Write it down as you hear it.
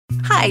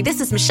Hi,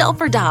 this is Michelle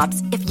for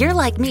Dobbs. If you're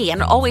like me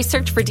and always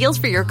search for deals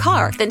for your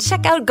car, then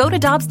check out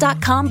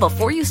gotodobbs.com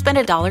before you spend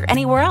 $1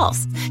 anywhere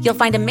else. You'll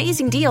find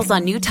amazing deals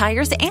on new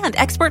tires and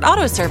expert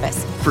auto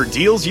service. For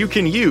deals you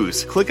can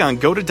use, click on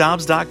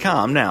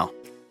gotodobbs.com now.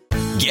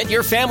 Get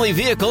your family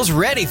vehicles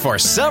ready for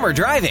summer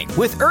driving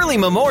with early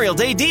Memorial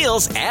Day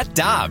deals at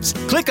Dobbs.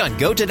 Click on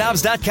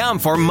gotodobbs.com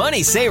for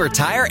money saver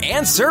tire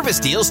and service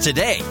deals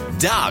today.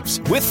 Dobbs,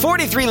 with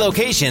 43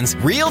 locations,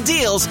 real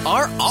deals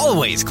are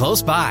always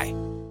close by.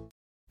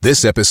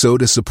 This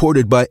episode is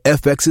supported by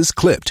FX's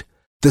Clipped,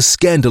 the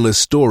scandalous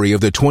story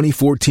of the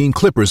 2014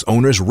 Clippers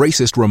owner's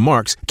racist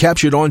remarks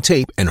captured on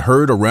tape and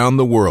heard around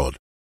the world.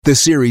 The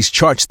series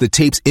charts the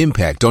tape's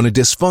impact on a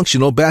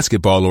dysfunctional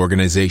basketball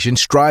organization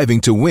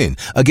striving to win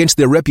against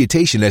their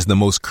reputation as the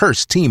most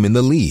cursed team in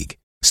the league.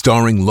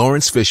 Starring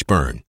Lawrence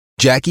Fishburne,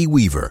 Jackie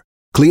Weaver,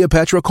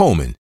 Cleopatra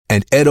Coleman,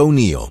 and Ed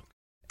O'Neill.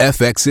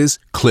 FX's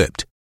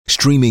Clipped,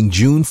 streaming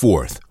June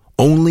 4th,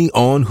 only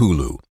on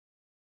Hulu.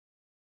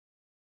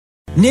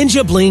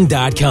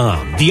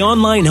 NinjaBling.com, the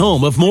online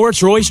home of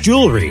Moritz Royce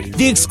Jewelry,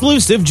 the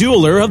exclusive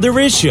jeweler of the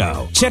Riz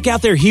Show. Check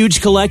out their huge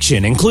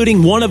collection,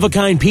 including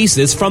one-of-a-kind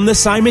pieces from the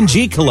Simon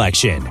G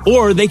collection.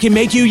 Or they can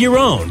make you your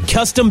own,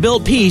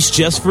 custom-built piece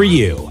just for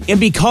you. And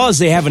because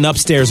they have an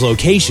upstairs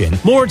location,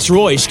 Moritz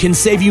Royce can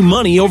save you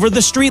money over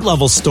the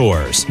street-level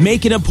stores.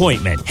 Make an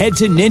appointment. Head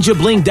to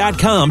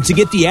NinjaBling.com to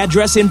get the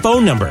address and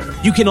phone number.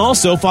 You can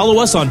also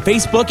follow us on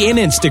Facebook and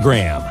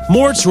Instagram.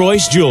 Moritz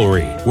Royce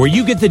Jewelry, where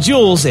you get the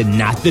jewels and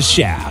not the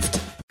shaft. Hot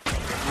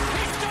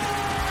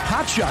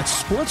Shots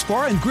Sports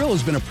Bar and Grill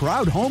has been a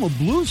proud home of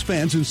Blues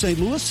fans in St.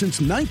 Louis since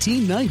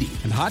 1990.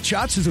 And Hot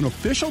Shots is an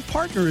official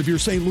partner of your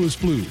St. Louis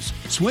Blues.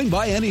 Swing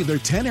by any of their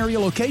 10 area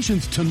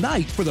locations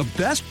tonight for the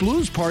best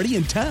blues party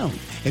in town.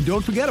 And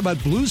don't forget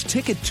about Blues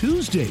Ticket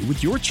Tuesday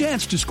with your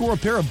chance to score a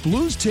pair of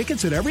Blues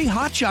tickets at every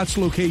Hot Shots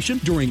location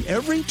during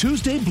every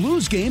Tuesday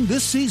Blues game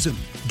this season.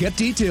 Get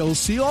details,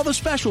 see all the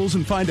specials,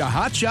 and find a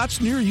Hot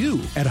Shots near you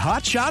at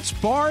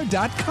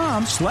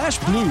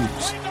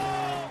hotshotsbar.com/blues.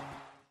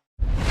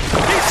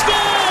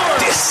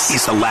 This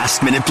is the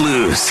Last Minute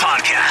Blues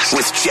podcast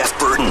with Jeff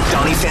Burton,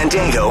 Donny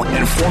Fandango,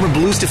 and former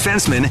Blues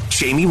defenseman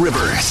Jamie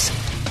Rivers.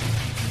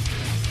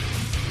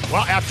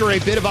 Well, after a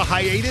bit of a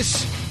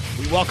hiatus,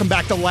 we welcome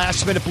back the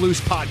Last Minute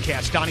Blues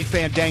podcast. Donny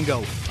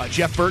Fandango,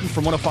 Jeff Burton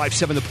from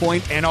 105.7 The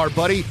Point, and our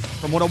buddy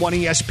from 101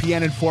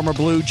 ESPN and former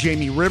Blue,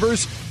 Jamie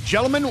Rivers.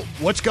 Gentlemen,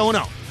 what's going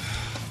on?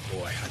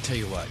 Boy, I tell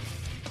you what,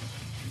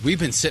 we've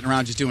been sitting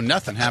around just doing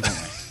nothing, haven't we?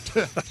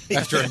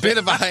 After a bit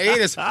of a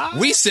hiatus,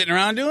 we sitting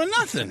around doing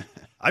nothing.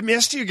 I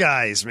missed you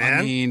guys, man.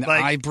 I mean,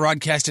 I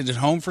broadcasted at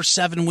home for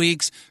 7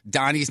 weeks.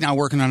 Donnie's now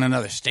working on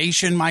another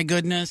station, my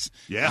goodness.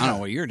 Yeah. I don't know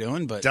what you're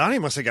doing, but Donnie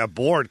must have got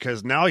bored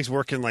because now he's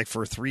working like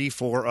for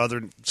 3-4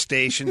 other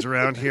stations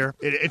around here.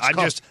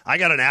 I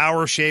got an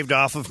hour shaved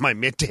off of my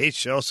midday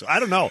show, so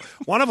I don't know.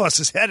 One of us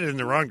is headed in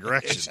the wrong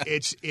direction.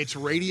 It's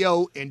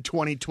radio in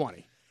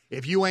 2020.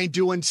 If you ain't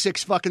doing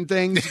 6 fucking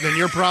things, then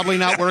you're probably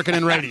not working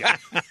in radio.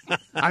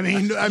 I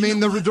mean,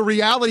 the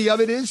reality of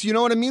it is, you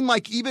know what I mean?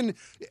 Like even,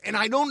 and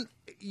I don't,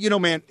 you know,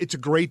 man,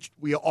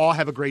 we all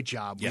have a great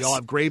job. Yes. We all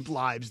have great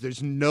lives.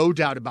 There's no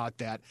doubt about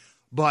that.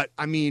 But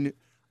I mean,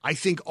 I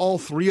think all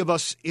 3 of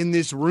us in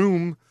this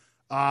room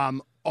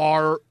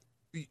are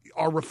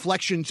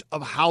reflections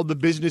of how the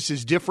business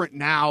is different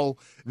now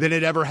than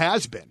it ever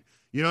has been.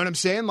 You know what I'm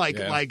saying? Like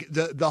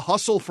the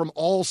hustle from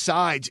all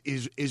sides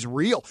is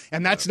real.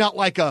 And that's not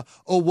like a,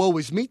 oh, woe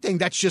is me thing.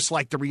 That's just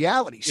like the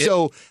reality.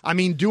 So, I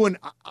mean,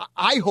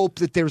 I hope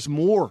that there's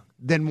more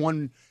than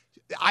one.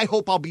 I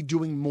hope I'll be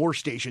doing more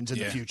stations in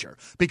the future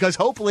because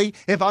hopefully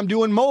if I'm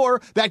doing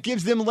more, that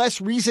gives them less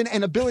reason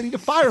and ability to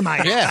fire my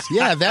ass.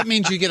 Yeah, that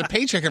means you get a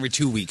paycheck every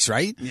 2 weeks,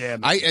 right? Yeah.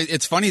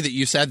 It's funny that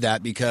you said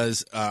that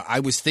because I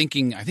was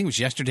thinking, I think it was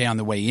yesterday on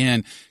the way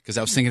in, because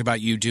I was thinking about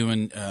you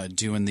doing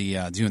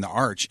the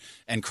arch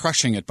and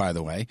crushing it. By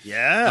the way,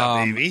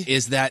 baby,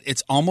 is that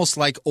it's almost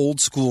like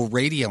old school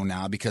radio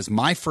now? Because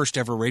my first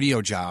ever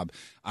radio job,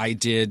 I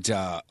did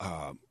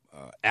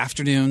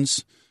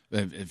afternoons.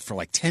 For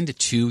like 10 to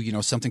 2, you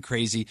know, something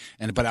crazy.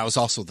 But I was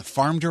also the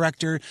farm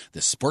director, the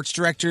sports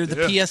director,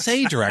 the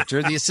PSA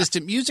director, the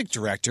assistant music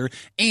director,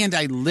 and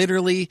I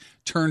literally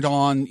turned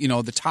on, you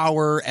know, the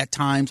tower at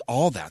times,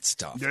 all that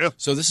stuff. Yeah.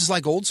 So this is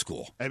like old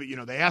school. You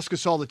know, they ask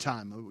us all the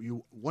time,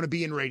 you want to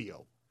be in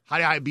radio. How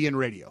do I be in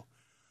radio?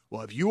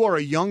 Well, if you are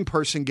a young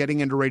person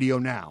getting into radio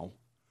now,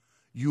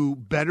 you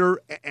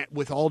better,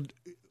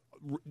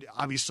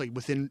 obviously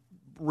within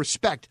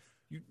respect,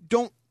 you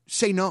don't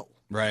say no.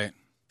 Right.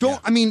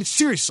 I mean,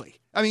 seriously.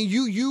 I mean,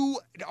 you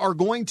are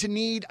going to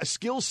need a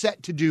skill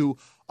set to do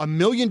a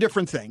million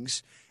different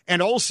things.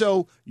 And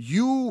also,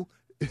 you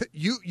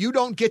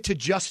don't get to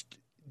just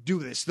do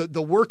this.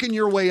 The working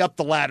your way up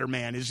the ladder,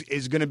 man,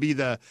 is going to be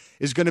the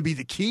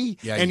key.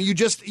 Yeah, and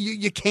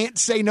you can't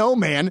say no,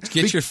 man.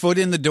 Get your foot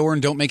in the door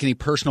and don't make any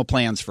personal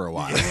plans for a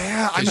while.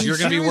 Yeah, because you're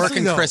going to be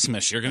working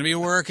Christmas. You're going to be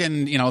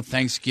working,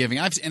 Thanksgiving.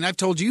 I've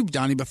told you,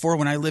 Donnie, before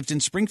when I lived in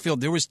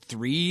Springfield, there was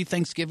 3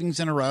 Thanksgivings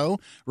in a row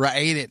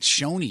right at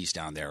Shoney's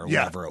down there or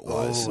whatever it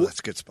was. Oh, that's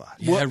a good spot.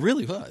 Yeah, it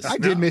really was. I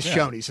did miss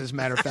Shoney's, as a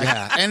matter of fact.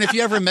 Yeah, and if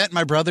you ever met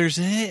my brothers,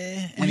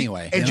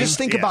 anyway. And just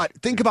think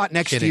about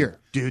next year,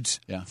 dudes.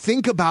 Yeah.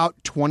 Think about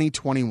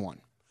 2021.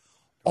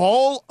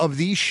 All of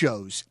these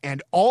shows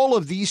and all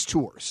of these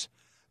tours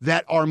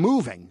that are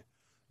moving,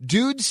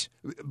 dudes,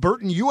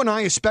 Burton, you and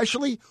I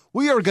especially,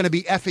 we are going to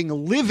be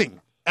effing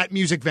living at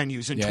music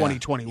venues in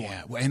 2021.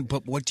 Yeah,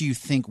 but what do you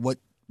think? What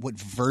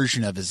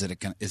version of is it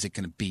going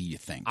to be? You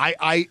think?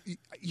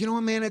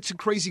 Man, it's a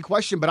crazy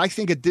question, but I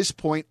think at this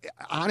point,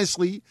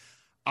 honestly,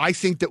 I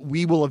think that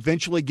we will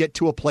eventually get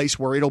to a place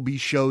where it'll be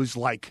shows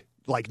like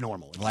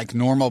normal. Like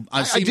normal.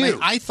 I do.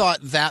 I thought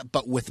that,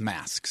 but with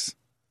masks.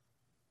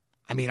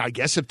 I mean, I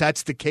guess if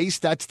that's the case,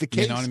 that's the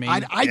case. You know what I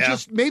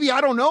mean?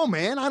 I don't know,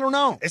 man. I don't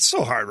know. It's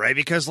so hard, right?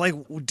 Because like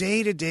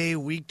day to day,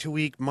 week to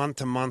week, month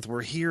to month,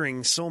 we're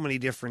hearing so many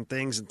different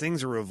things and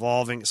things are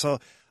evolving. So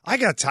I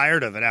got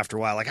tired of it after a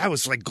while. Like I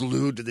was like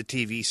glued to the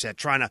TV set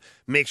trying to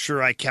make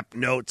sure I kept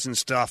notes and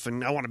stuff.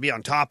 And I want to be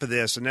on top of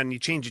this. And then you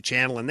change a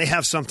channel and they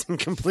have something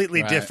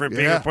completely different.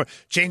 Yeah.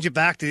 Change it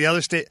back to the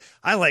other state.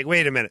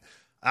 Wait a minute.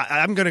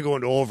 I'm going to go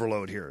into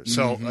overload here.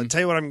 So I'll tell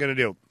you what I'm going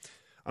to do.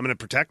 I'm going to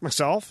protect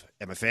myself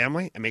and my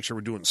family and make sure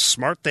we're doing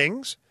smart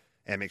things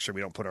and make sure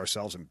we don't put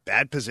ourselves in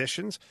bad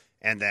positions.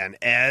 And then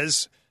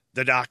as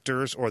the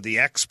doctors or the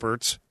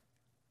experts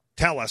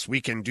tell us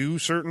we can do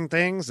certain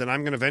things, then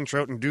I'm going to venture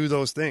out and do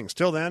those things.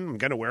 Till then, I'm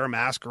going to wear a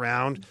mask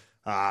around,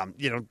 trying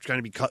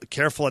to be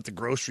careful at the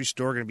grocery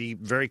store, going to be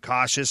very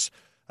cautious.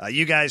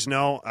 You guys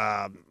know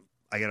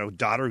I got a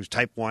daughter who's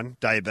type 1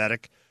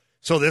 diabetic.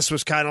 So this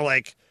was kind of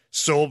like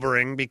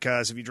sobering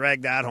because if you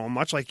drag that home,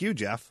 much like you,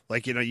 Jeff,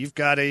 you've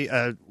got is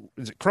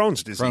it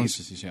Crohn's disease? Crohn's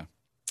disease, yeah.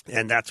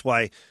 And that's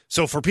why.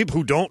 So for people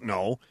who don't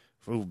know,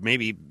 who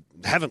maybe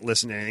haven't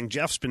listened to anything,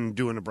 Jeff's been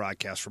doing a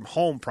broadcast from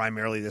home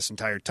primarily this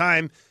entire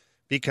time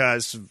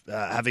because of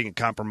having a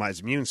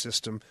compromised immune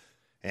system.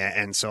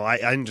 And so I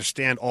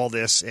understand all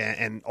this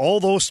and all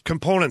those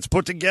components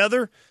put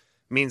together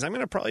means I'm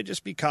going to probably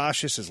just be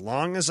cautious as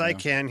long as I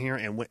can here.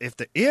 And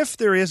if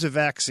there is a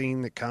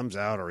vaccine that comes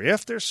out or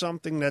if there's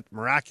something that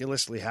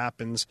miraculously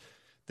happens,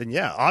 then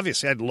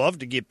obviously I'd love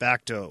to get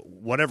back to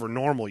whatever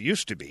normal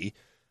used to be.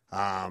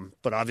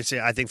 But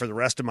obviously I think for the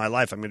rest of my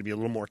life, I'm going to be a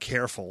little more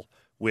careful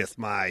with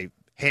my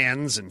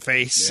hands and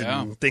face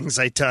and things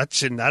I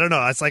touch. And I don't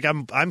know. It's like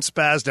I'm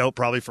spazzed out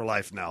probably for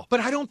life now. But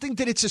I don't think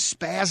that it's a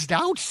spazzed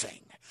out thing.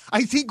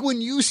 I think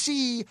when you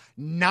see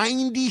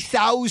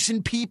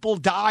 90,000 people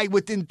die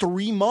within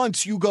 3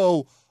 months, you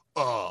go,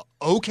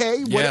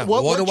 okay.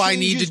 What do I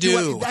need to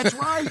do? That's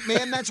right,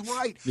 man. That's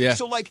right. Yeah.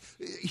 So,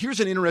 here's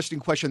an interesting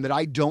question that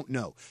I don't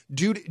know.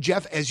 Dude,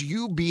 Jeff, as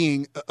you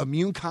being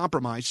immune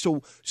compromised,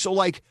 so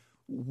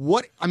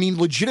what,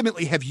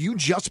 legitimately, have you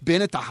just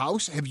been at the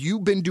house? Have you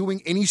been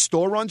doing any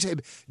store runs?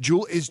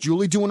 Is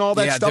Julie doing all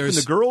that stuff and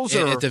the girls?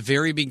 Or? At the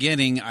very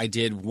beginning, I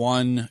did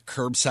one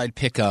curbside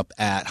pickup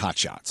at Hot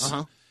Shots.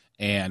 Uh-huh.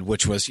 And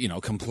which was,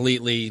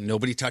 completely,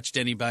 nobody touched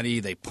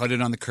anybody. They put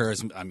it on the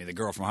curbs. The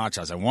girl from Hot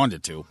Shots, I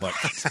wanted to, but.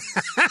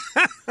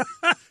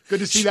 Good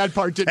to see that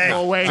part didn't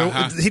go away.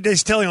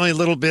 He's telling only a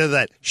little bit of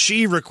that.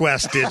 She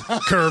requested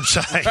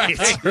curbside.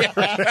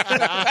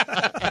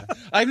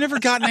 I've never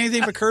gotten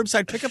anything but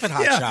curbside pickup at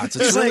Hot Shots.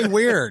 It's really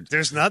weird.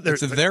 There's not.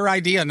 It's their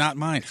idea, not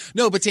mine.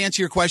 No, but to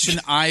answer your question,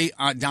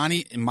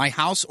 Donnie, my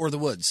house or the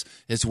woods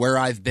is where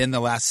I've been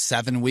the last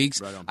 7 weeks.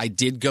 Right on. I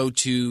did go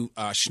to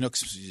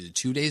Schnucks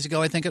 2 days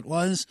ago, I think it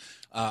was.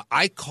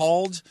 I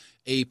called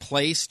a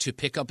place to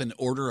pick up an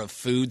order of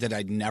food that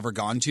I'd never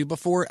gone to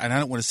before, and I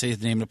don't want to say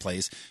the name of the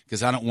place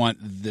because I don't want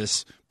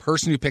this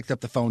person who picked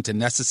up the phone to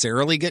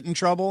necessarily get in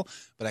trouble,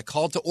 but I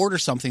called to order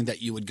something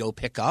that you would go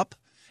pick up,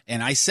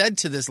 and I said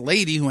to this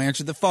lady who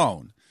answered the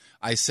phone,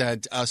 I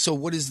said, so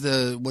what's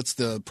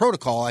the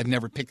protocol? I've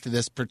never picked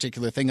this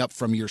particular thing up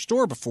from your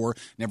store before,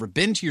 never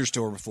been to your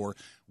store before.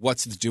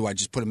 Do I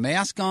just put a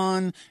mask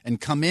on and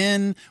come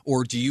in,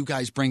 or do you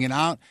guys bring it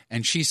out?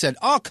 And she said,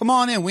 oh, come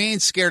on in. We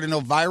ain't scared of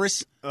no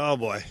virus. Oh,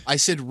 boy. I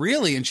said,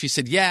 really? And she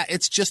said, yeah,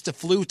 it's just a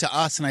flu to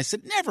us. And I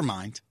said, never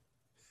mind.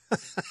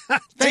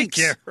 Thank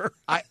you.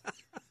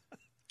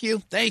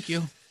 Thank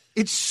you.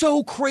 It's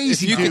so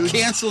crazy, If you could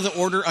cancel the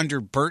order under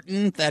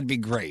Burton, that'd be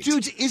great.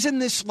 Dudes,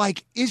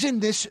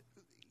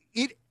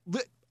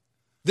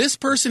 This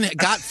person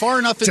got far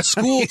enough in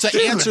school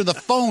to answer the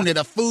phone at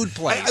a food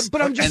place.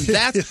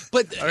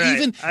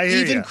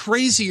 Even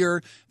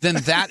crazier than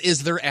that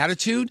is their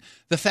attitude.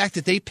 The fact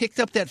that they picked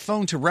up that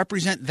phone to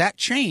represent that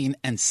chain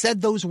and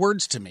said those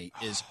words to me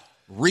is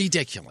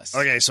ridiculous.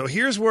 Okay, so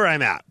here's where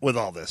I'm at with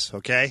all this,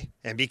 okay?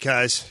 And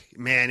because,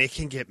 man, it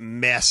can get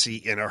messy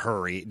in a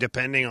hurry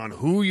depending on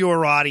who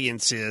your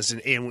audience is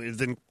and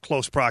within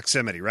close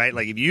proximity, right?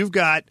 Like if you've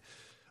got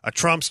a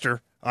Trumpster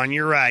on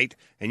your right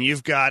and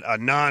you've got a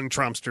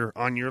non-Trumpster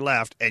on your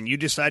left and you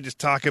decide to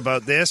talk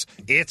about this,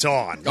 it's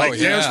on.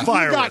 There's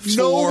fireworks. You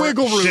got no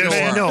wiggle room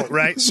there. No,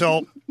 right?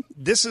 So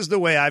this is the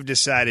way I've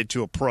decided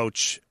to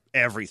approach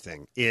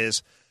everything,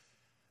 is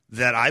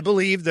that I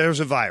believe there's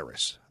a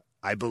virus.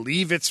 I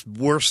believe it's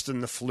worse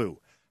than the flu.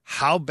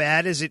 How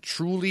bad is it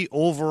truly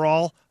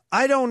overall?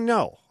 I don't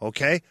know,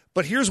 okay?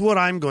 But here's what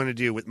I'm going to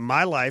do with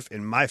my life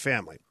and my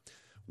family.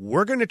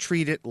 We're going to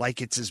treat it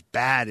like it's as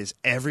bad as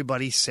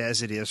everybody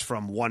says it is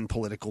from one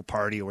political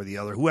party or the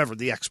other, whoever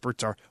the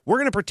experts are. We're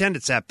going to pretend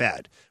it's that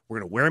bad. We're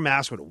going to wear a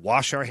mask. We're going to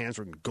wash our hands.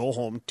 We're going to go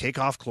home, take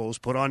off clothes,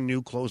 put on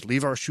new clothes,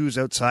 leave our shoes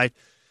outside.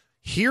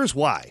 Here's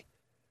why.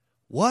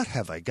 What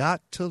have I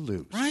got to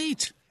lose?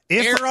 Right.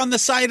 Err on the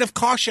side of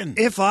caution.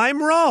 If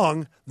I'm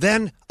wrong,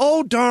 then,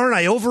 oh, darn,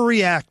 I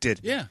overreacted.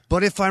 Yeah.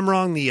 But if I'm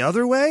wrong the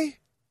other way,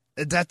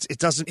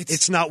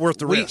 it's not worth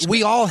the risk.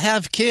 We all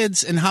have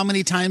kids, and how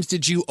many times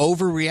did you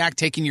overreact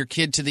taking your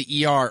kid to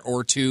the ER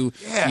or to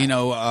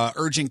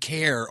urgent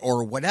care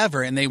or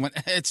whatever, and they went,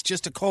 it's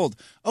just a cold.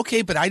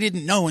 Okay, but I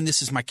didn't know, and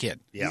this is my kid.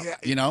 Yeah.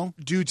 You know?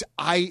 Dudes,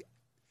 it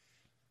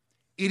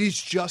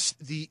is just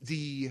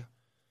the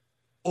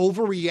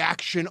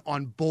overreaction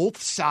on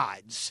both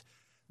sides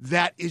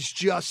that is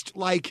just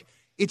like,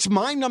 it's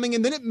mind-numbing,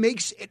 and then it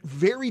makes it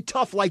very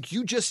tough, like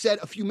you just said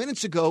a few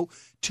minutes ago,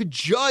 to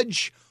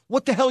judge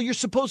what the hell you're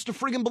supposed to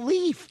friggin'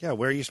 believe. Yeah,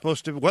 where are you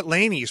supposed to? What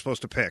lane are you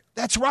supposed to pick?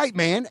 That's right,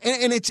 man.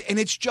 And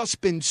it's just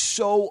been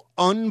so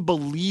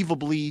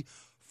unbelievably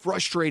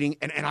frustrating.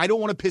 And I don't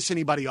want to piss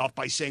anybody off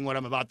by saying what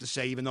I'm about to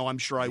say, even though I'm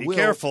sure I will. Be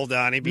careful,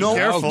 Donnie. Be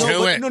careful.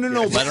 Do it. No.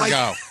 Let her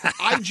go.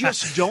 I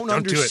just don't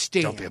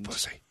understand. Don't be a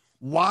pussy.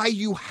 Why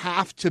you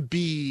have to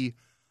be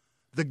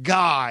the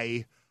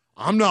guy.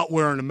 I'm not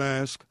wearing a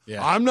mask.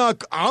 Yeah.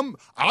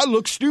 I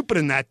look stupid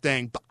in that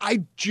thing. But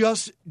I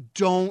just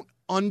don't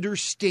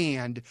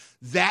understand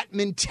that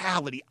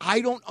mentality. I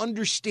don't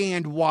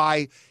understand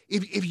why,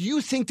 if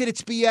you think that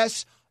it's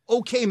BS,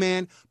 okay,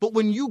 man, but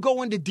when you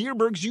go into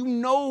Deerbergs, you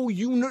know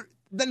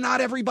that not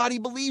everybody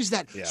believes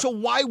that. Yeah. So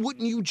why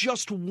wouldn't you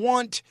just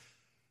want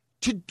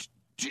to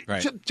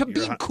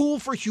be cool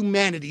for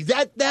humanity?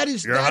 That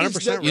is you're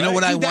 100% right. You know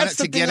what I want it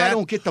to get at? I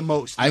don't get the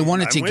most. I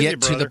want it to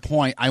get to the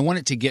point. I want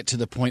it to get to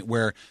the point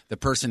where the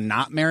person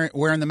not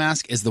wearing the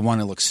mask is the one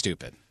who looks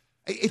stupid.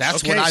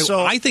 That's okay, what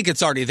I think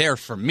it's already there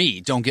for me.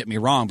 Don't get me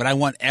wrong, but I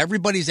want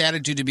everybody's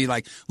attitude to be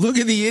like, look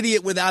at the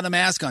idiot without a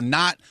mask on,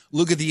 not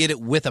look at the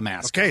idiot with a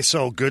mask on. Okay,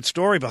 so good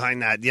story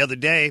behind that. The other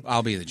day,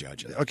 I'll be the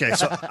judge of that. Okay,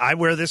 so I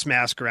wear this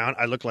mask around.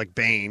 I look like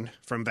Bane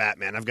from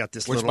Batman. I've got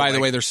this Which, by the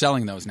way, they're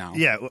selling those now.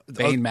 Yeah.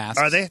 Bane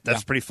masks. Are they?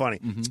 That's pretty funny.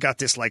 Mm-hmm. It's got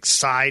this like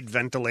side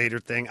ventilator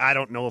thing. I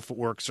don't know if it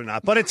works or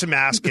not, but it's a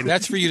mask. And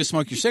that's for you to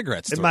smoke your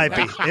cigarettes. It might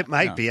be. It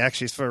might be.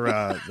 Actually, it's for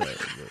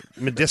the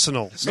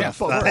medicinal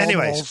stuff.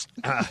 Anyways,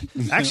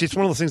 actually, it's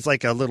one of those things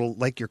like a little,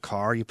 like your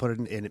car. You put it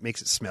in and it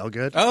makes it smell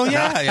good. Oh,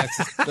 yeah.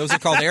 Those are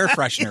called air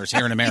fresheners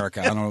here in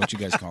America. I don't know what you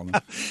guys call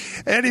them.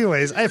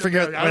 Anyways, I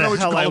forget where the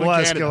hell I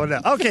was going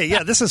now. Okay,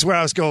 yeah, this is where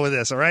I was going with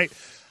this, all right?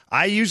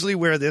 I usually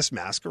wear this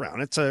mask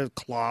around. It's a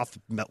cloth,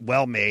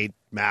 well-made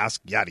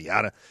mask, yada,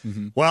 yada.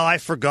 Mm-hmm. Well, I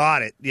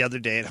forgot it the other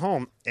day at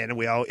home, and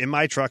in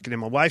my truck and in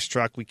my wife's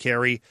truck, we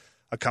carry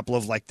a couple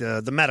of, like,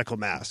 the medical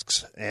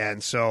masks.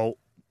 And so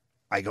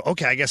I go,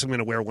 okay, I guess I'm going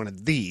to wear one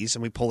of these,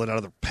 and we pull it out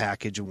of the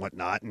package and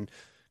whatnot and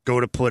go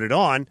to put it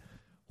on.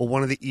 Well,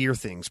 one of the ear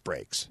things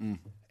breaks,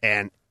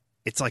 and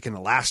it's like an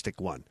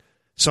elastic one.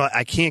 So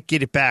I can't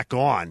get it back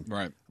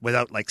on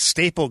without, like,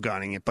 staple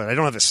gunning it, but I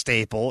don't have a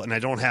staple, and I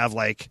don't have,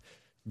 like,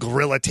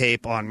 Gorilla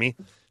Tape on me.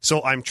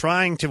 So I'm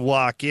trying to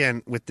walk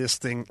in with this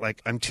thing,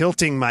 like I'm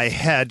tilting my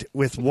head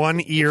with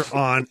one ear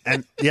on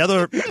and the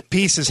other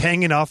piece is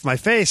hanging off my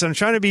face. I'm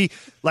trying to be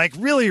like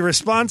really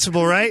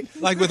responsible, right?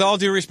 Like with all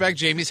due respect,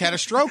 Jamie's had a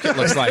stroke, it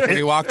looks like, when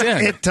he walked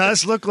in. It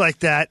does look like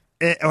that.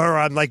 Or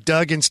I'm like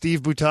Doug and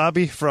Steve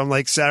Butabi from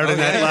like Saturday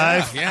Night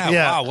Live. Yeah,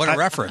 wow, what a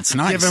reference.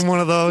 Nice. Give him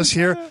one of those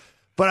here.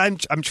 But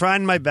I'm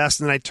trying my best,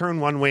 and I turn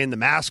one way, and the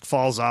mask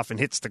falls off and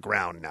hits the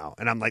ground now.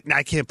 And I'm like,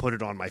 I can't put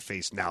it on my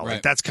face now.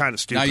 Like, that's kind of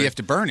stupid. Now you have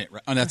to burn it.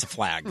 Oh, that's a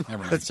flag.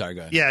 Never mind. Sorry,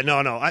 go ahead. Yeah,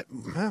 no.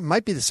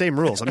 Might be the same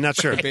rules. I'm not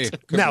sure.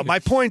 Could now, be. my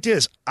point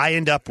is, I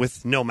end up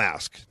with no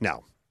mask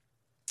now.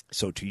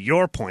 So to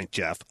your point,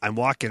 Jeff, I'm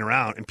walking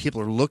around, and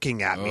people are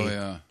looking at me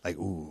like,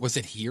 ooh. Was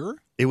it here?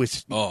 It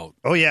was. Oh,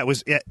 yeah, it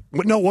was. Yeah.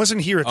 No, it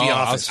wasn't here at the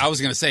office. I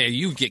was going to say,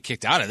 you get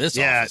kicked out of this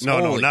office.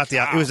 No, not the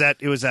office.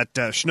 It was at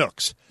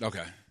Schnucks.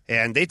 Okay.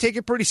 And they take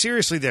it pretty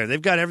seriously there.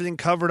 They've got everything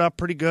covered up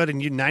pretty good,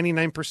 and you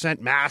 99%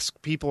 mask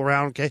people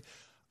around, okay?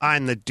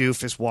 I'm the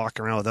doofus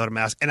walking around without a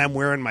mask, and I'm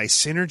wearing my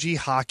Synergy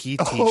hockey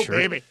T-shirt. Oh,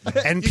 baby.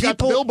 And you got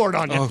the billboard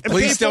on you. Oh,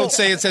 please don't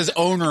say it says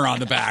owner on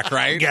the back,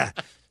 right? Yeah.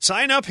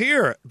 Sign up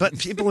here. But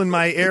people in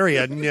my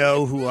area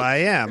know who I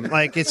am.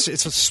 Like, it's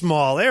a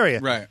small area.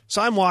 Right.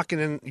 So I'm walking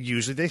in.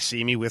 Usually they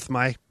see me with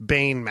my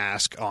Bane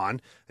mask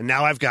on, and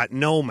now I've got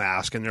no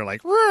mask, and they're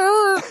like,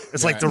 Rrr.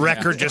 It's like the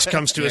record just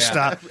comes to a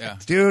stop. Yeah.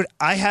 Dude,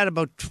 I had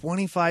about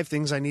 25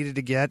 things I needed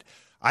to get.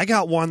 I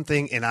got one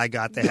thing, and I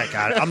got the heck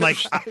out of it. I'm like,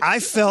 I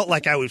felt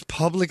like I was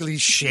publicly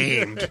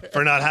shamed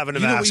for not having a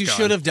mask on. You know what you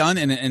should have done?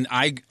 And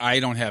I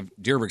don't have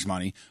Deerberg's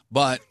money,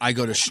 but I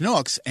go to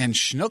Schnucks, and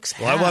Schnucks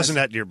has... Well, I wasn't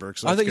at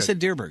Deerberg's. So I thought you said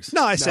Deerberg's.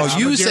 No, I said... Oh,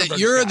 you said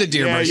you're the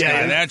Deerberg's guy.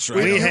 Yeah. That's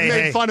right. You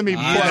made fun of me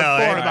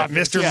before about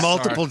Mr.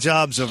 Multiple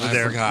Jobs over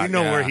there. Forgot, you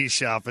know where he's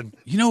shopping.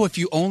 You know, if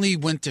you only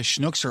went to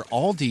Schnucks or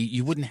Aldi,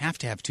 you wouldn't have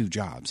to have 2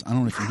 jobs. I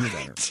don't know if you knew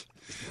that.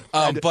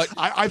 But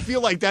I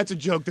feel like that's a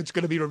joke that's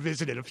going to be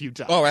revisited a few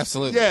times. Oh,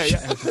 absolutely.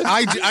 Yeah.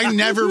 I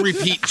never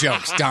repeat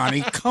jokes,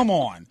 Donnie. Come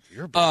on.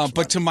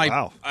 But to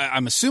my,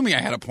 I'm assuming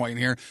I had a point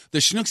here. The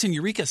Schnucks in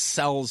Eureka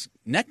sells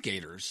neck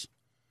gaiters.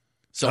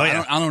 So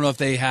I don't know if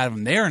they had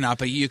them there or not,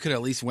 but you could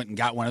at least went and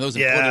got one of those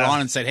and put it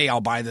on and said, hey,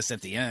 I'll buy this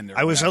at the end.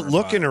 I was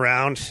looking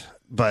around.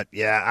 But,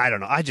 yeah, I don't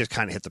know. I just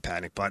kind of hit the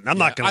panic button. I'm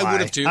not going to lie. I would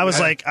have, too. I was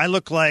like, I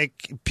look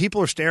like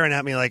people are staring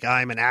at me like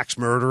I'm an axe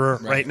murderer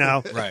right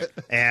now. Right.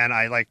 And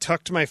I,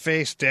 tucked my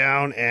face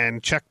down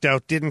and checked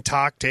out, didn't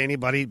talk to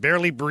anybody,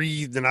 barely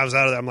breathed, and I was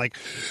out of there. I'm like...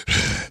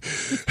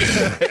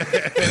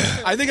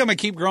 I think I'm going to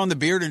keep growing the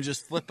beard and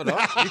just flip it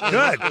off.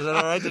 Good. Is that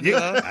all right to do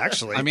that?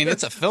 Actually. I mean,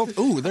 it's a filter.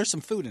 Ooh, there's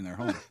some food in there.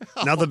 Hold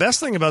on. Now, the best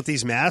thing about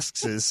these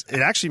masks is it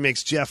actually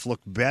makes Jeff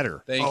look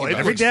better. Thank you.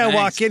 Every day I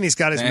walk in, he's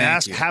got his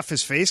mask, half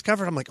his face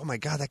covered. I'm like, oh, my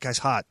God, that guy's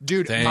hot.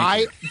 Dude,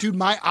 my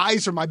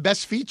eyes are my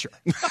best feature.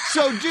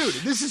 So, dude,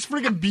 this is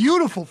freaking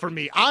beautiful for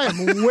me. I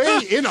am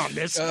way in on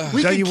this.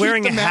 Are you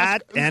wearing a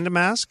hat and a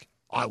mask?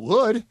 I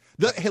would.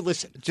 Hey,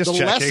 listen, just the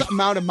checking. less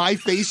amount of my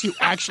face you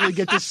actually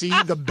get to see,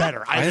 the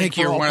better. I think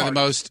you're one of the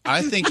most,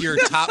 I think you're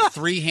top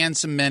 3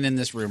 handsome men in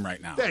this room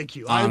right now. Thank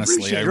you.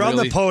 Honestly. You're on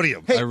the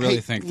podium. Hey, I really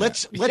think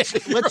let's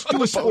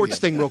do a sports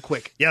thing real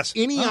quick. Yes.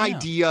 Any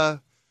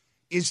idea,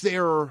 is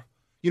there...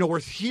 we're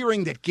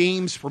hearing that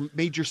games for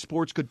major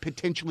sports could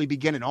potentially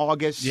begin in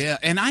August. Yeah,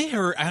 and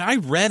I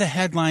read a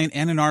headline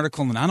and an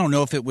article, and I don't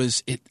know if it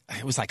was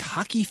like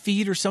Hockey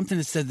Feed or something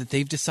that said that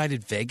they've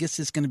decided Vegas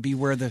is going to be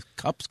where the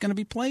Cup's going to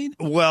be played.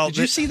 Well, did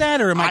you see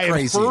that, or am I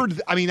crazy?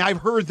 I've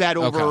heard that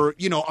over,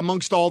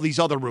 amongst all these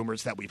other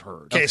rumors that we've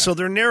heard. Okay, so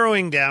they're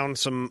narrowing down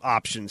some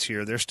options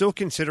here. They're still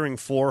considering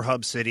 4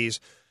 hub cities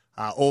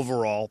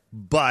overall,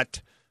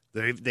 but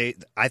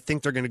I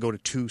think they're going to go to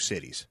 2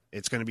 cities.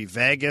 It's going to be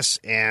Vegas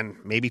and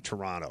maybe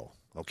Toronto,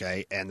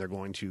 okay? And they're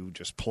going to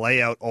just play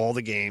out all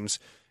the games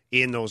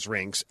in those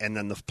rinks, and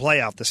then the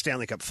playoff, the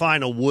Stanley Cup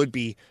final, would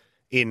be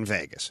in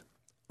Vegas.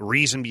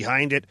 Reason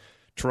behind it,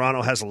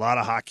 Toronto has a lot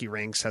of hockey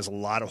rinks, has a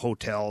lot of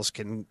hotels,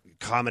 can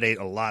accommodate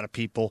a lot of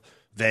people.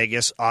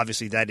 Vegas,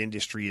 obviously that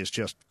industry is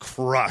just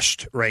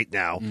crushed right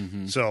now.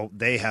 Mm-hmm. So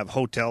they have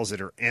hotels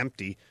that are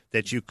empty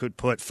that you could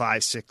put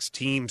 5-6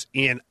 teams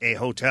in a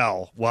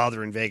hotel while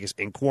they're in Vegas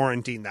and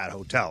quarantine that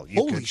hotel.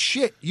 Holy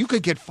shit. You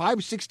could get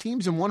 5-6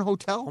 teams in one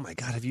hotel? Oh, my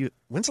God.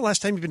 When's the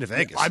last time you've been to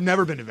Vegas? I've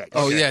never been to Vegas.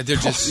 Oh, yeah. They're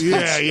just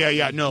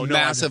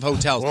massive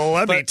hotels. Well,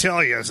 let me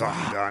tell you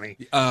something, Donnie.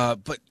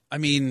 But, I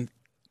mean,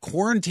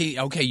 quarantine,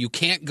 okay, you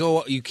can't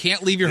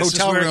leave your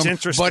hotel room,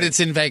 but it's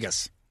in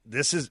Vegas.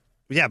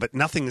 Yeah, but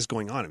nothing is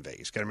going on in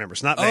Vegas. You got to remember,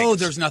 it's not Vegas. Oh,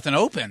 there's nothing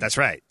open. That's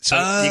right. So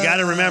you got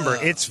to remember,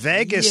 it's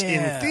Vegas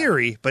in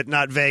theory, but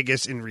not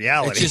Vegas in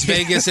reality. It's just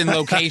Vegas in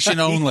location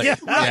only.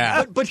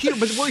 Yeah. But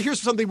here's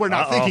something we're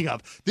not thinking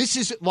of. This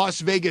is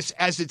Las Vegas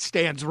as it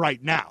stands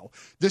right now.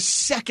 The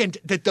second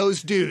that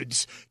those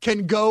dudes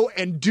can go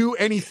and do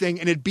anything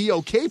and it'd be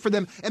okay for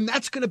them, and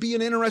that's going to be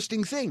an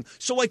interesting thing.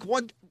 So,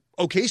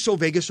 so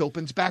Vegas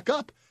opens back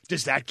up.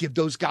 Does that give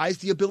those guys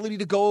the ability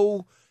to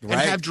go and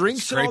have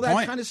drinks and all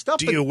that kind of stuff?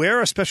 Do you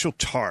wear a special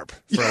tarp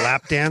for a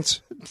lap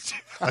dance?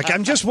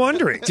 I'm just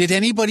wondering. Did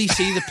anybody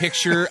see the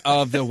picture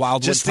of the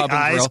Wildwood Pub and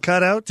Grill? Just the eyes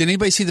cut out? Did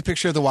anybody see the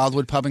picture of the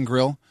Wildwood Pub and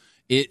Grill?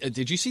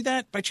 Did you see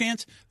that by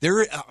chance?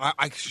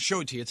 I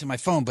showed it to you. It's in my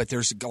phone, but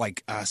there's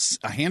like a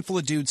handful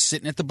of dudes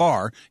sitting at the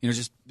bar.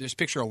 Just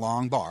picture a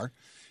long bar.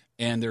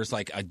 And there's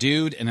like a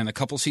dude and then a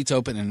couple seats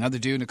open and another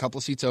dude and a couple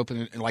seats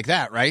open and like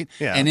that, right?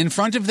 Yeah. And in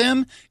front of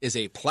them is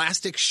a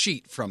plastic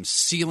sheet from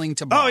ceiling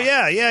to bar. Oh,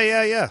 yeah.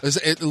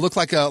 It looked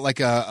like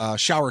a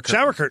shower curtain.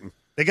 Shower curtain.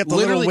 They got the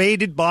little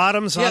weighted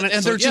bottoms on it.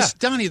 And they're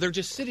Donnie, they're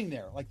just sitting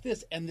there like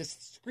this. And this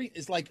screen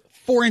is like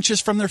 4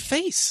 inches from their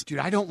face. Dude,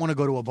 I don't want to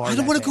go to a bar I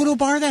don't want to go to a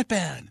bar that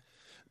bad.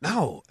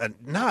 No, not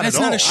and at it's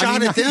all. Not a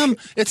shot at them.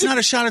 It's not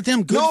a shot at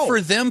them. Good for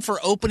them for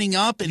opening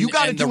up and, you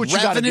and do the what you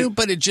revenue, do.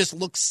 but it just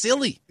looks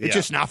silly. It's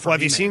just not for me.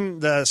 Have you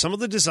seen some of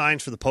the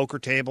designs for the poker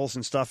tables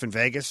and stuff in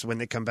Vegas when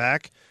they come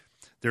back?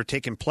 They're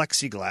taking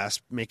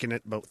plexiglass, making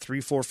it about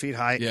 3-4 feet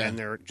high, and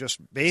they're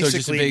just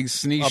basically a big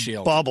sneeze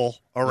shield bubble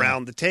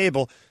around the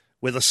table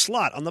with a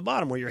slot on the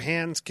bottom where your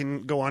hands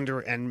can go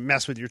under and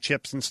mess with your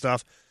chips and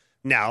stuff.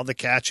 Now, the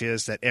catch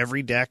is that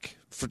every deck,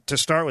 to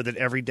start with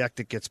every deck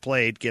that gets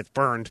played gets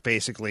burned,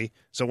 basically.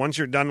 So once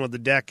you're done with the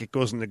deck, it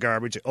goes in the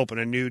garbage, open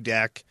a new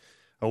deck,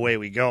 away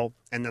we go.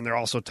 And then they're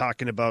also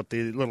talking about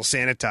the little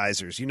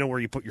sanitizers, where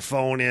you put your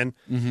phone in,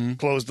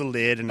 close the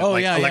lid, and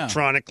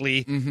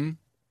electronically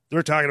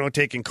They're talking about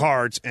taking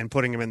cards and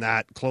putting them in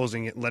that,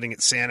 closing it, letting it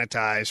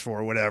sanitize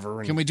for whatever.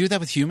 And Can we do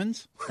that with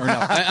humans? Or no?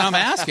 I'm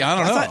asking. I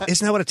don't know.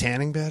 Isn't that what a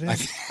tanning bed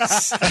is?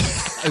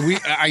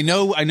 I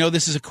know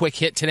this is a quick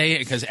hit today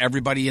because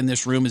everybody in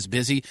this room is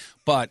busy,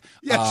 but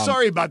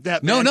sorry about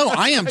that. No, man. no,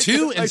 I am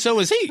too, and so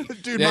is he.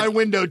 Dude, my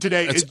window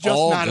today is just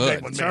not good. a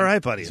big one. It's all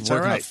right, buddy. It's all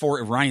working right.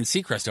 on Ryan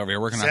Seacrest over here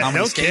working on how many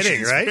No stations.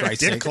 kidding, right? for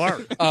Christ's Dick sake.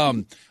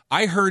 Clark.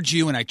 I heard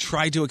you, and I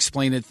tried to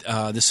explain it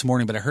this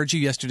morning, but I heard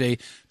you yesterday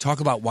talk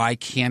about why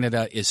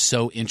Canada is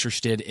so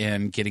interested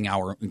in getting the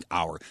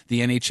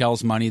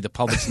NHL's money, the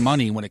public's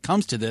money when it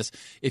comes to this.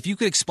 If you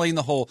could explain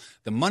the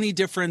money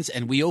difference,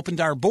 and we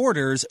opened our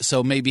borders,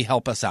 so maybe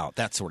help us out,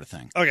 that sort of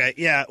thing. Okay,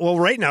 yeah. Well,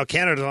 right now,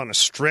 Canada's on a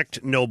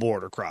strict no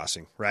border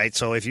crossing, right?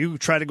 So if you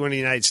try to go into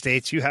the United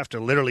States, you have to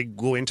literally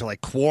go into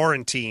like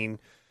quarantine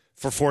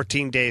for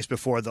 14 days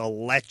before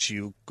they'll let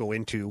you go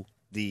into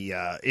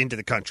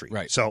the country.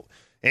 Right. So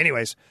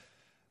anyways,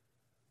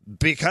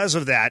 because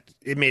of that,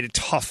 it made it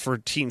tough for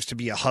teams to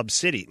be a hub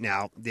city.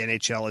 Now, the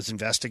NHL is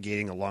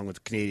investigating, along with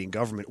the Canadian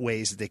government,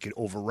 ways that they could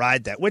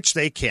override that, which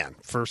they can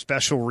for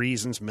special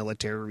reasons,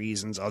 military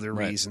reasons, other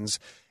reasons.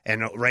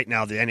 And right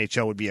now, the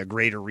NHL would be a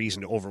greater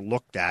reason to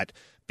overlook that,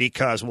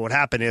 because what would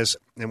happen is,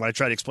 and what I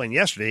tried to explain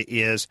yesterday,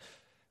 is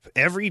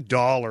every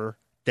dollar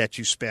that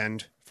you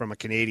spend from a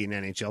Canadian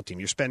NHL team,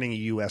 you're spending a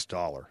U.S.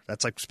 dollar.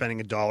 That's like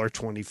spending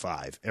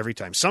 $1.25 every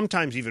time.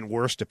 Sometimes even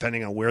worse,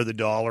 depending on where the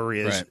dollar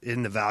is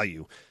in the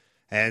value.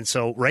 And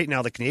so right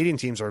now the Canadian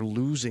teams are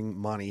losing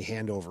money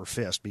hand over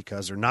fist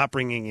because they're not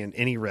bringing in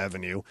any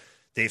revenue.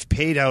 They've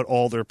paid out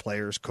all their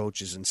players,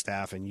 coaches, and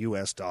staff in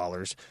U.S.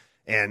 dollars,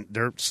 and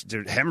they're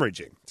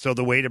hemorrhaging. So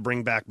the way to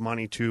bring back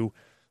money to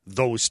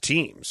those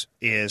teams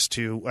is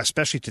to,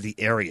 especially to the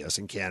areas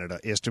in Canada,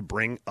 is to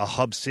bring a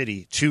hub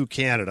city to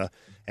Canada.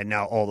 And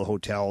now all the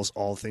hotels,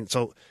 all the things.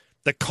 So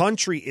the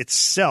country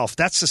itself,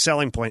 that's the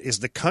selling point, is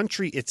the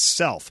country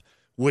itself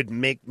would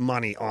make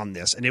money on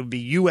this. And it would be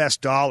U.S.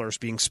 dollars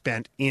being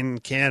spent in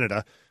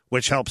Canada,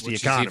 which helps the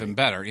economy. Is even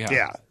better, yeah.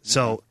 Yeah.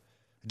 So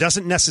it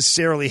doesn't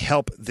necessarily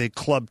help the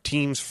club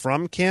teams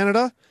from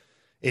Canada.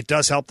 It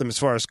does help them as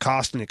far as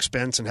cost and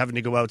expense and having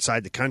to go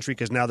outside the country,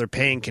 because now they're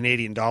paying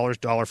Canadian dollars,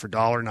 dollar for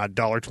dollar, not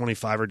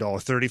 $1.25 or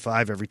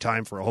 $1.35 every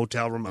time for a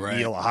hotel room, a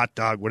meal, a hot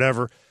dog,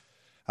 whatever.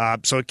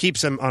 So it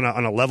keeps them on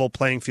a level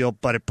playing field,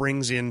 but it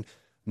brings in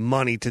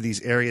money to these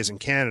areas in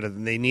Canada,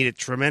 and they need it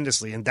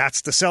tremendously. And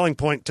that's the selling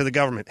point to the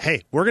government.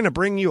 Hey, we're going to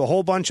bring you a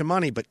whole bunch of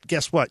money, but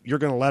guess what? You're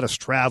going to let us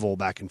travel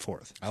back and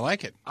forth. I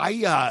like it.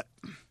 A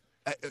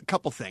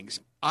couple things.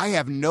 I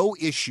have no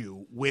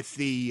issue with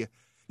the,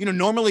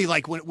 normally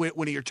like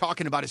when you're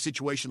talking about a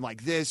situation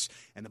like this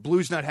and the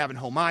Blues not having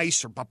home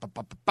ice or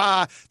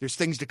there's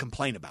things to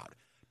complain about.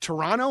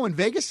 Toronto and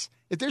Vegas,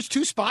 if there's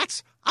two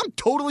spots, I'm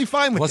totally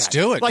fine with that. Let's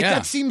do it. Like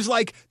that seems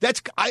like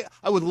I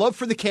would love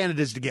for the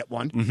Canadas to get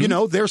one.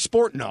 Mm-hmm. Their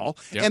sport and all.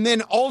 Yep. And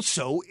then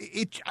also,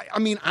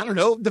 I don't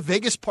know, the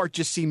Vegas part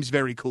just seems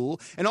very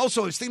cool. And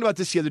also, I was thinking about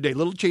this the other day,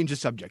 little change of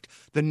subject.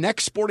 The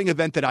next sporting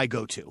event that I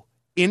go to,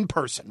 in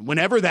person,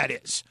 whenever that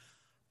is,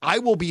 I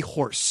will be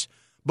hoarse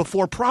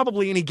before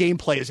probably any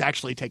gameplay is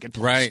actually taking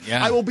place. Right,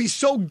 yeah. I will be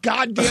so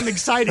goddamn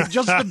excited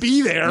just to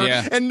be there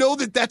and know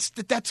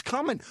that's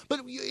coming.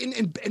 But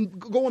and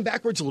going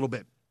backwards a little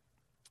bit,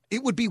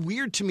 it would be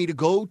weird to me to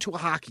go to a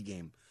hockey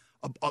game,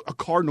 a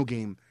Cardinal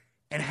game,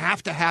 and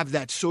have to have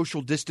that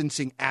social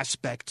distancing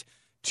aspect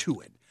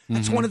to it.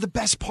 That's one of the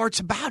best parts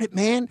about it,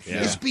 man,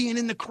 is being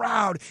in the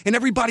crowd and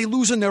everybody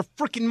losing their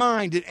freaking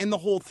mind and the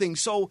whole thing.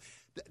 So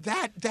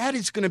that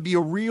is going to be a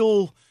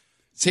real...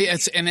 See,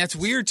 that's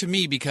weird to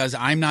me because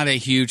I'm not a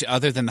huge,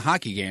 other than the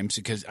hockey games,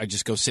 because I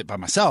just go sit by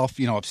myself,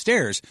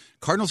 upstairs.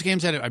 Cardinals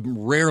games I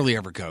rarely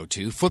ever go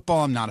to.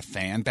 Football, I'm not a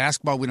fan.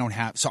 Basketball, we don't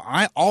have. So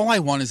all I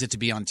want is it to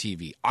be on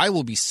TV. I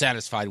will be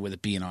satisfied with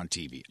it being on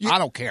TV. I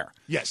don't care.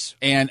 Yes.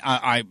 And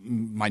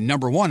my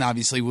number one,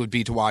 obviously, would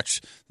be to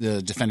watch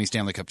the defending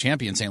Stanley Cup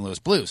champion St. Louis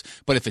Blues.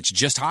 But if it's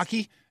just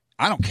hockey,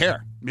 I don't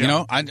care.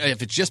 Yeah.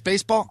 If it's just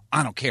baseball,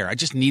 I don't care. I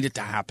just need it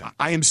to happen.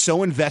 I am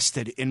so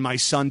invested in my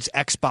son's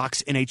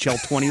Xbox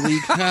NHL 20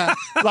 league.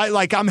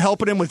 like I'm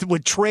helping him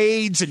with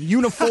trades and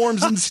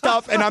uniforms and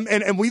stuff.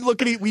 And we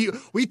look at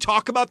we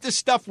talk about this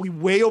stuff. We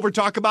way over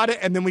talk about it,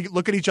 and then we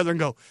look at each other and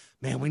go,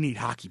 "Man, we need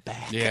hockey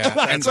back." Yeah,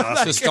 and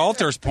to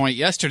Stalter's point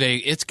yesterday,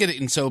 it's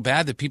getting so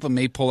bad that people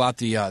may pull out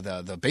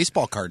the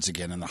baseball cards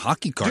again and the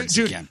hockey cards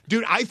again.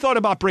 Dude, I thought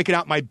about breaking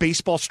out my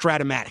baseball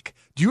Stratomatic.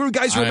 Do you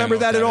guys remember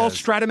that at all?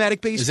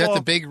 Stratomatic baseball? Is that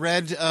the big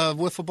red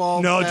wiffle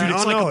ball? No, dude,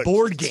 it's like a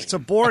board game. It's a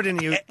board,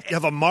 and you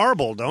have a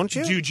marble, don't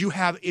you? Dude,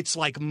 it's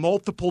like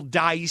multiple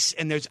dice,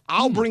 and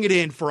I'll bring it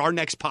in for our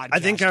next podcast.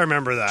 I think I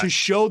remember that. To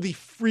show the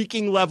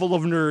freaking level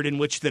of nerd in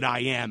which that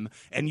I am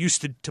and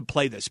used to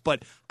play this.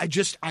 But I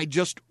just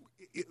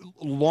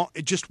want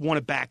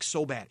it back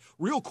so bad.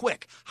 Real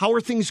quick, how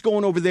are things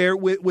going over there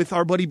with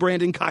our buddy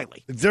Brandon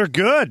Kiley? They're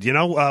good.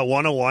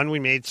 101, we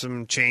made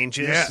some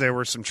changes. Yeah. There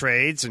were some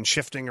trades and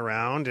shifting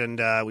around, and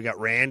we got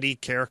Randy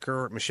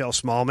Carricker, Michelle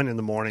Smallman in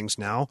the mornings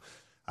now.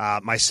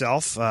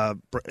 Myself,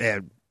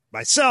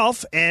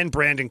 myself and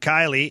Brandon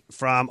Kiley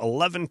from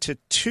 11 to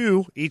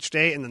 2 each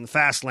day, and then the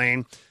Fast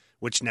Lane,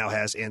 which now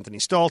has Anthony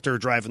Stalter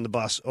driving the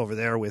bus over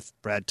there with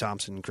Brad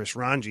Thompson and Chris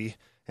Ranji,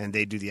 and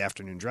they do the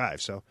afternoon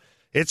drive. So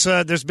it's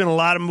there's been a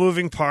lot of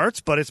moving parts,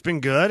 but it's been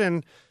good,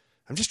 and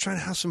I'm just trying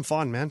to have some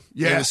fun, man.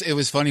 Yeah, it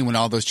was funny when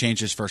all those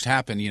changes first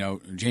happened. You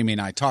know, Jamie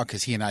and I talked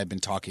because he and I have been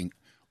talking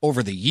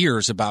over the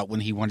years about when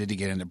he wanted to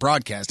get into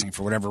broadcasting.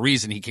 For whatever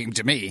reason, he came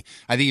to me.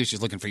 I think he was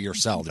just looking for your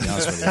cell, to be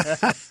honest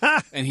with you.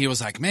 And he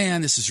was like,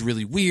 man, this is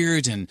really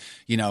weird. And,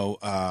 you know,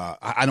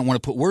 I don't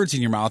want to put words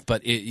in your mouth,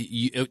 but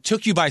it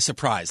took you by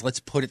surprise. Let's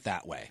put it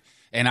that way.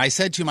 And I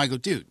said to him, I go,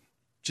 dude,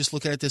 just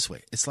look at it this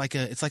way. It's like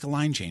a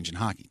line change in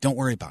hockey. Don't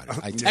worry about it.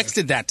 I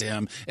texted that to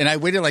him, and I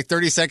waited like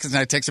 30 seconds, and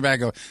I texted back. I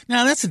go,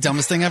 no, that's the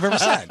dumbest thing I've ever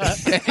said.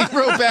 And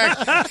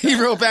he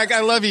wrote back,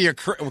 I love you, you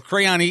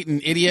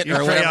crayon-eating idiot. You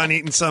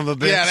crayon-eating son of a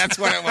bitch. Yeah, that's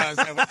what it was.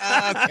 I went,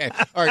 okay.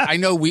 All right, I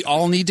know we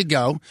all need to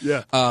go,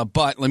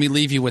 but let me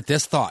leave you with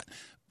this thought.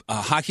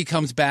 Hockey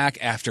comes back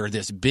after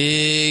this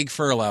big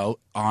furlough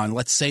on,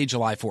 let's say,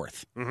 July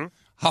 4th. Mm-hmm.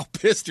 How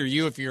pissed are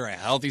you if you're a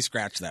healthy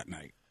scratch that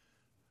night?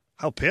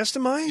 How pissed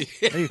am I?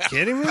 Are you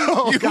kidding me?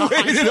 You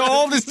waited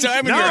all this time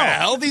and you're a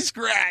healthy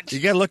scratch. You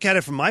got to look at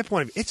it from my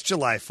point of view. It's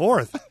July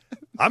 4th.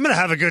 I'm going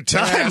to have a good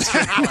time.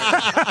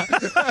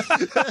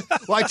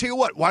 Well, I tell you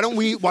what. Why don't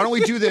we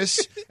do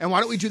this? And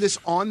why don't we do this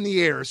on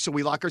the air so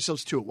we lock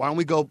ourselves to it? Why don't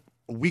we go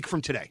a week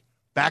from today?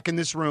 Back in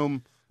this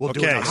room. We'll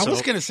do it. I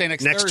was going to say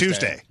next Thursday.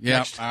 Tuesday.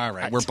 Yeah. All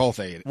right. We're both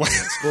ate. Boy,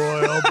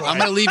 oh boy. I'm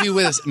going to leave you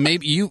with this.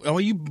 Maybe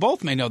you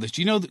both may know this.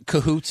 Do you know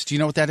Cahoots? Do you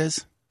know what that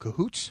is?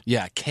 Cahoots?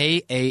 Yeah,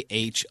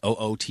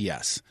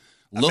 Kahoots.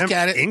 Look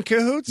at it. In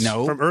Cahoots?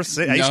 No. From Earth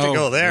City? I used to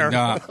go there.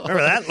 No.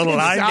 Remember that little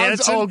line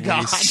dancing? Oh,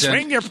 God.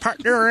 Swing your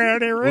partner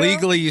around here.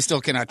 Legally, you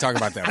still cannot talk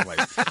about that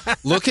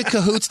place. Look at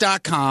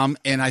Cahoots.com,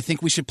 and I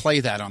think we should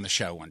play that on the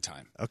show one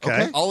time.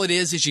 Okay. All it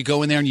is you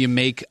go in there and you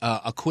make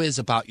a quiz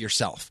about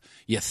yourself.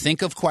 You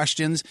think of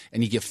questions,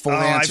 and you give 4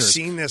 answers. I've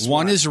seen this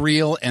one is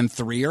real, and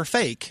 3 are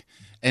fake.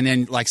 And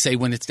then, like, say,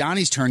 when it's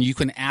Donnie's turn, you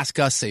can ask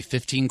us, say,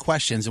 15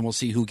 questions, and we'll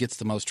see who gets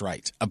the most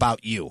right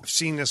about you. I've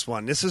seen this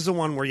one. This is the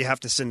one where you have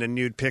to send a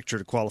nude picture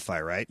to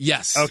qualify, right?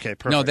 Yes. Okay,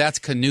 perfect. No, that's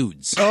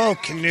Canoes. Oh,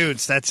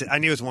 Canoes. That's it. I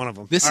knew it was one of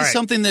them. This is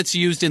something that's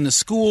used in the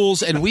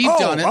schools, and we've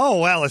done it. Oh,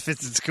 well, if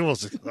it's in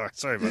schools.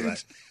 Sorry about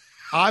that.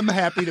 I'm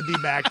happy to be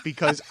back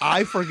because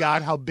I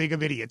forgot how big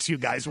of idiots you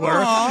guys were.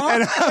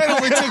 And it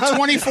only took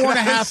 24 and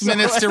a half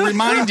minutes to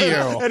remind you.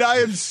 And I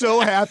am so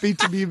happy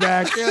to be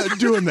back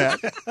doing that.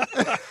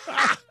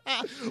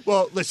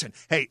 Well, listen,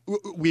 hey,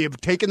 we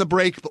have taken the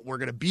break, but we're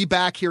going to be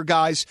back here,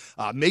 guys.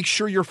 Make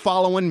sure you're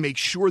following. Make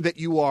sure that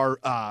you are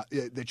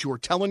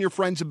telling your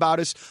friends about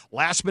us.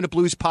 Last Minute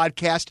Blues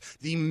podcast.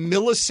 The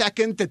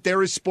millisecond that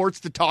there is sports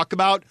to talk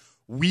about,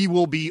 we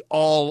will be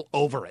all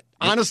over it.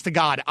 Honest to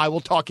God, I will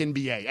talk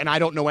NBA, and I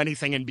don't know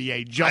anything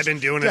NBA. I've been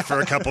doing it for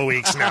a couple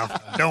weeks now.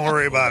 Don't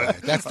worry about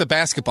it. That's the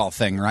basketball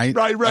thing, right?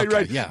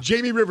 Right. Yeah.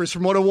 Jamie Rivers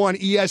from 101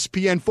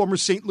 ESPN, former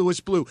St. Louis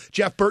Blue.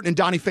 Jeff Burton and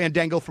Donny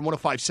Fandango from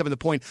 105.7 The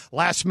Point.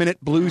 Last Minute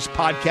Blues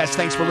podcast.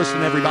 Thanks for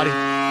listening, everybody.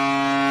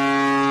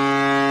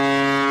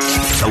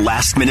 The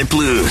Last Minute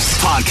Blues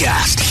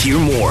podcast. Hear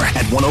more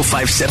at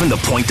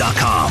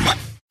 1057thepoint.com.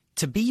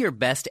 To be your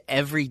best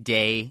every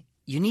day,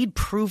 you need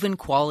proven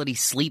quality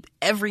sleep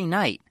every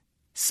night.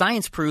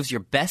 Science proves your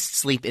best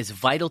sleep is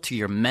vital to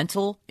your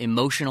mental,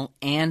 emotional,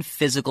 and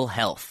physical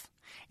health.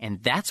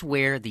 And that's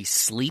where the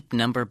Sleep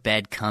Number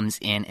bed comes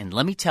in. And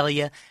let me tell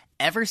you,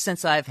 ever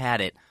since I've had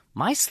it,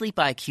 my sleep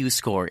IQ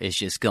score is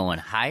just going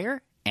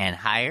higher and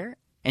higher.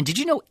 And did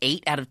you know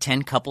 8 out of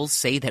 10 couples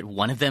say that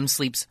one of them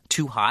sleeps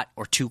too hot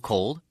or too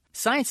cold?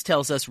 Science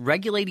tells us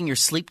regulating your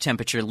sleep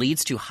temperature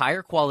leads to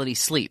higher quality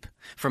sleep.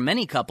 For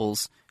many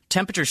couples,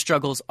 temperature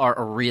struggles are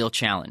a real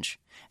challenge.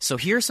 So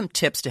here are some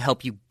tips to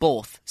help you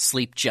both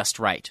sleep just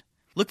right.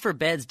 Look for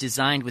beds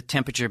designed with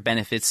temperature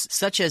benefits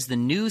such as the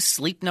new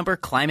Sleep Number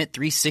Climate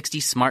 360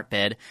 Smart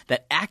Bed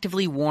that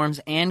actively warms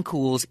and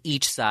cools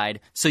each side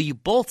so you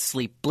both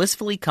sleep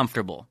blissfully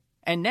comfortable.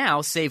 And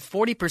now save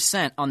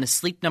 40% on the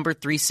Sleep Number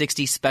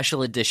 360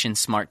 Special Edition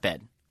Smart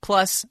Bed.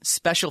 Plus,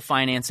 special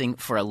financing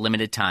for a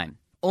limited time.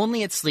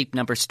 Only at Sleep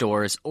Number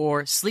stores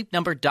or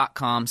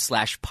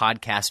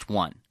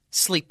sleepnumber.com/podcast1.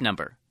 Sleep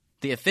Number,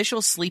 the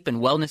official sleep and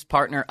wellness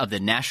partner of the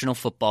National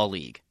Football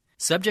League.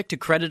 Subject to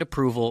credit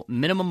approval,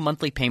 minimum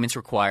monthly payments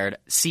required.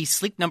 See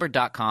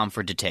sleepnumber.com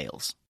for details.